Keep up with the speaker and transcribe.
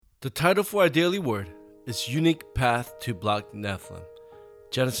The title for our daily word is Unique Path to Block Nephilim.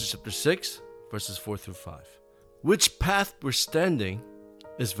 Genesis chapter 6, verses 4 through 5. Which path we're standing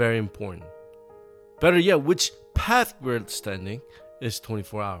is very important. Better yet, which path we're standing is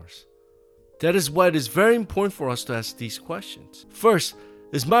 24 hours. That is why it is very important for us to ask these questions. First,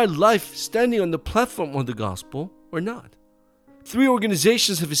 is my life standing on the platform of the gospel or not? 3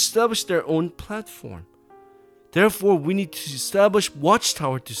 organizations have established their own platform. Therefore, we need to establish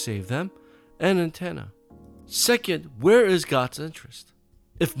watchtower to save them and antenna. Second, where is God's interest?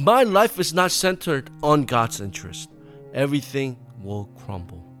 If my life is not centered on God's interest, everything will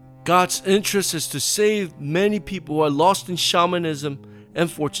crumble. God's interest is to save many people who are lost in shamanism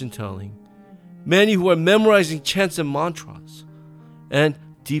and fortune telling, many who are memorizing chants and mantras, and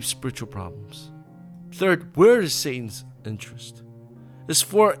deep spiritual problems. Third, where is Satan's interest? It's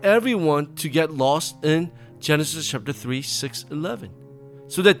for everyone to get lost in Genesis chapter 3, 6, 11,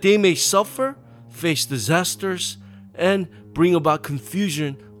 so that they may suffer, face disasters, and bring about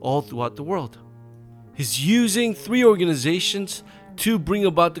confusion all throughout the world. He's using 3 organizations to bring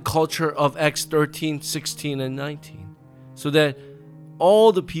about the culture of Acts 13, 16, and 19, so that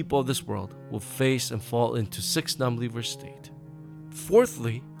all the people of this world will face and fall into 6 non-believer state.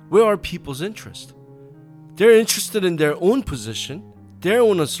 Fourthly, where are people's interest? They're interested in their own position, their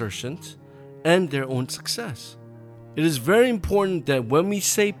own assertions, and their own success. It is very important that when we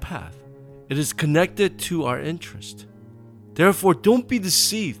say path, it is connected to our interest. Therefore, don't be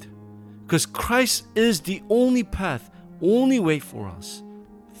deceived, because Christ is the only path, only way for us.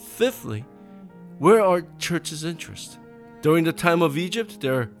 Fifthly, where are church's interest? During the time of Egypt,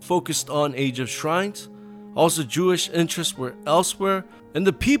 they're focused on age of shrines. Also, Jewish interests were elsewhere, and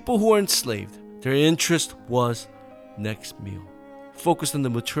the people who are enslaved, their interest was next meal, focused on the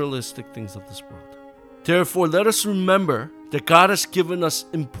materialistic things of this world. Therefore, let us remember that God has given us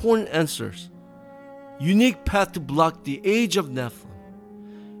important answers, unique path to block the age of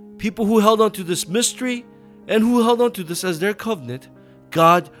Nephilim. People who held on to this mystery and who held on to this as their covenant,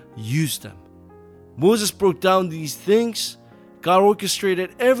 God used them. Moses broke down these things. God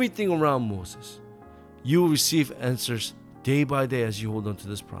orchestrated everything around Moses. You will receive answers day by day as you hold on to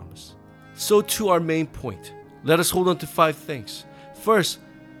this promise. So to our main point, let us hold on to 5 things. First,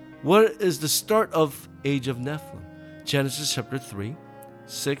 what is the start of age of Nephilim? Genesis chapter 3,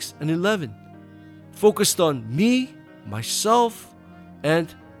 6, and 11. Focused on me, myself,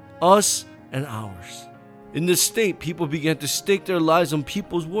 and us and ours. In this state, people began to stake their lives on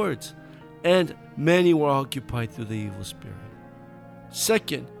people's words, and many were occupied through the evil spirit.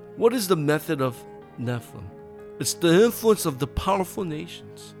 Second, what is the method of Nephilim? It's the influence of the powerful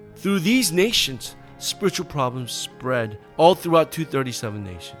nations. Through these nations, spiritual problems spread all throughout 237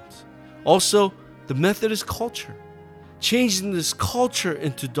 nations. Also, the method is culture, changing this culture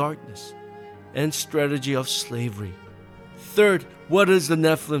into darkness and strategy of slavery. Third, what is the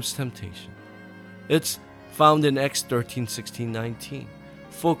Nephilim's temptation? It's found in Acts 13, 16, 19,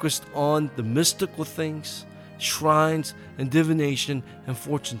 focused on the mystical things, shrines, and divination and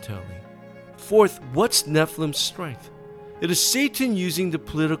fortune telling. Fourth, what's Nephilim's strength? It is Satan using the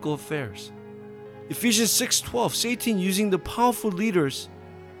political affairs. Ephesians 6:12, Satan using the powerful leaders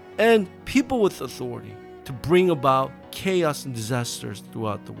and people with authority to bring about chaos and disasters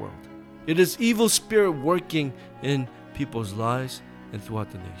throughout the world. It is evil spirit working in people's lives and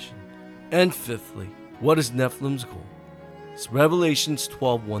throughout the nation. And fifthly, what is Nephilim's goal? It's Revelations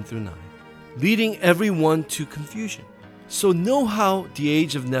 12, 1 through 9, leading everyone to confusion. So know how the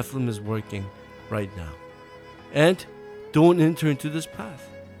age of Nephilim is working right now. And don't enter into this path.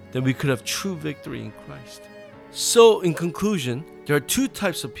 Then we could have true victory in Christ. So, in conclusion, there are 2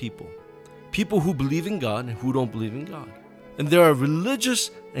 types of people. People who believe in God and who don't believe in God. And there are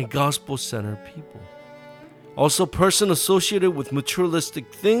religious and gospel-centered people. Also, person associated with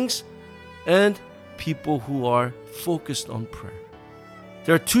materialistic things and people who are focused on prayer.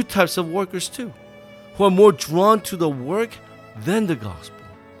 There are 2 types of workers too, who are more drawn to the work than the gospel.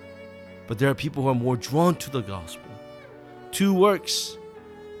 But there are people who are more drawn to the gospel. 2 works.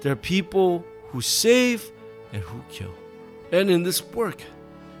 There are people who save and who kill. And in this work,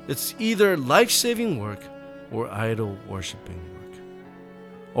 it's either life-saving work or idol worshiping work.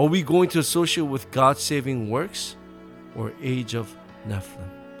 Are we going to associate with God-saving works or age of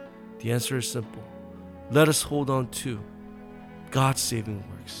Nephilim? The answer is simple. Let us hold on to God-saving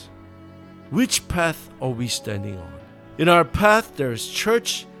works. Which path are we standing on? In our path, there is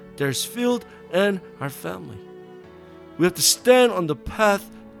church, there's field, and our family. We have to stand on the path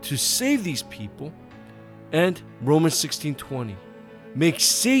to save these people. And Romans 16:20, make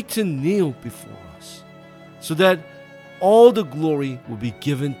Satan kneel before us, so that all the glory will be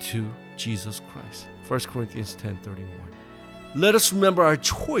given to Jesus Christ. 1 Corinthians 10:31. Let us remember our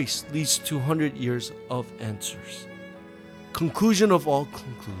choice leads to 100 years of answers. Conclusion of all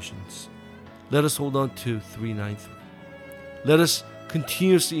conclusions. Let us hold on to 393. Let us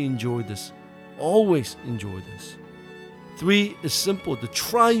continuously enjoy this. Always enjoy this. 3 is simple, the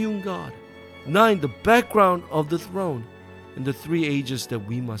triune God. 9, the background of the throne. And the 3 ages that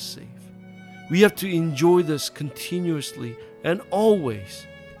we must save. We have to enjoy this continuously and always.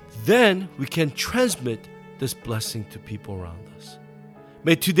 Then we can transmit this blessing to people around us.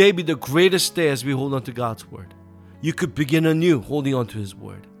 May today be the greatest day as we hold on to God's word. You could begin anew holding on to His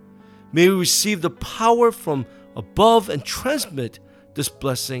word. May we receive the power from above and transmit this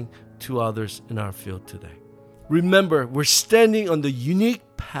blessing to others in our field today. Remember, we're standing on the unique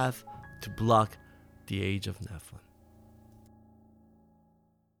path to block the age of Nephilim.